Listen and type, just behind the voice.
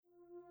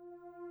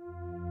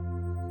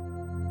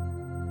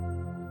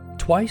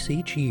Twice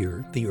each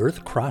year, the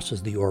Earth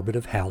crosses the orbit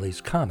of Halley's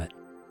Comet.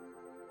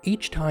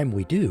 Each time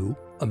we do,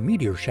 a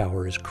meteor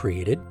shower is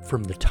created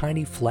from the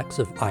tiny flecks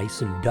of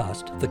ice and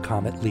dust the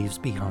comet leaves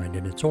behind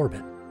in its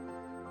orbit.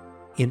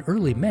 In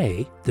early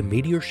May, the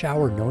meteor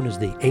shower known as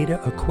the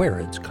Eta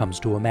Aquarids comes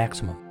to a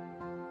maximum.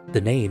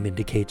 The name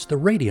indicates the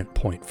radiant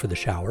point for the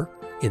shower,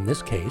 in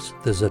this case,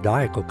 the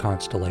zodiacal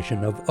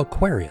constellation of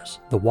Aquarius,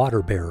 the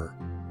water bearer.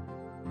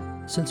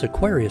 Since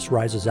Aquarius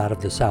rises out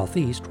of the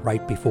southeast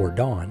right before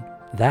dawn,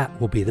 that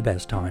will be the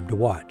best time to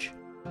watch.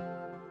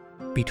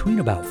 Between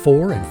about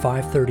 4 and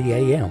 5:30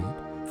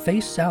 a.m.,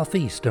 face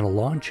southeast in a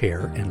lawn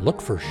chair and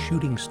look for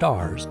shooting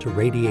stars to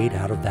radiate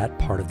out of that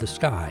part of the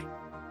sky.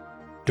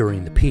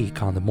 During the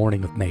peak on the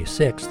morning of May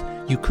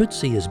 6th, you could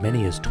see as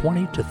many as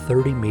 20 to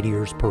 30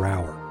 meteors per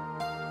hour.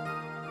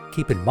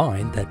 Keep in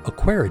mind that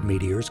Aquarid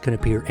meteors can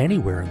appear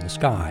anywhere in the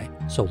sky,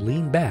 so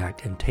lean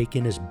back and take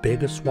in as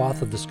big a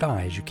swath of the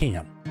sky as you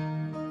can.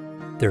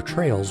 Their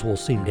trails will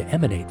seem to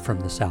emanate from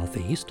the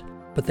southeast,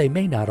 but they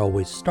may not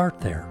always start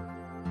there.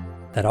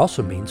 That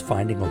also means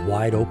finding a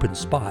wide open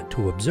spot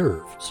to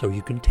observe so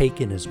you can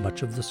take in as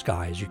much of the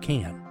sky as you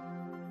can.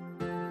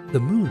 The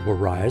moon will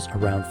rise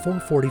around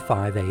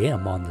 4:45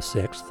 a.m. on the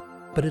 6th,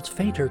 but its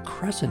fainter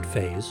crescent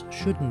phase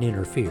shouldn't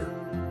interfere.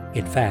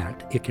 In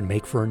fact, it can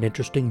make for an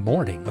interesting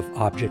morning of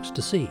objects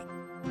to see.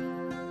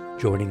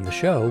 Joining the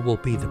show will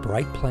be the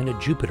bright planet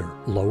Jupiter,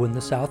 low in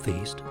the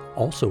southeast,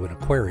 also in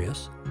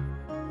Aquarius,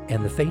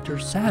 and the fainter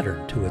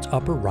Saturn to its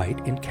upper right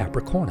in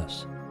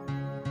Capricornus.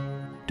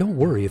 Don't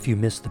worry if you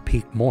miss the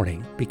peak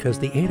morning, because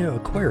the Eta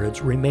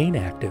Aquarids remain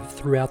active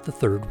throughout the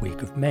third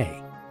week of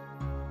May.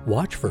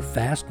 Watch for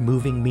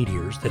fast-moving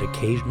meteors that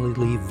occasionally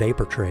leave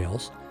vapor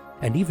trails,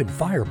 and even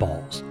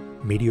fireballs,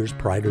 meteors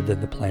brighter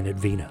than the planet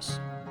Venus.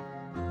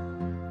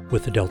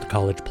 With the Delta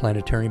College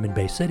Planetarium in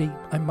Bay City,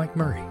 I'm Mike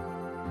Murray.